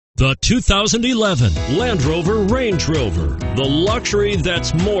The 2011 Land Rover Range Rover. The luxury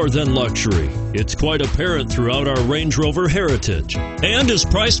that's more than luxury. It's quite apparent throughout our Range Rover heritage and is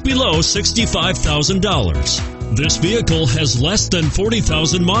priced below $65,000. This vehicle has less than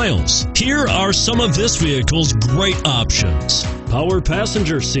 40,000 miles. Here are some of this vehicle's great options: power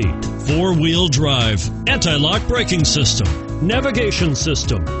passenger seat, four-wheel drive, anti-lock braking system, navigation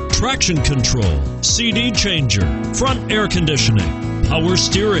system, traction control, CD changer, front air conditioning, power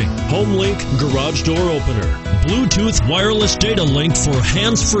steering, HomeLink garage door opener, Bluetooth wireless data link for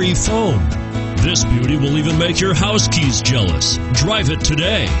hands-free phone. This beauty will even make your house keys jealous. Drive it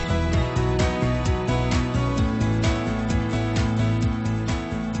today.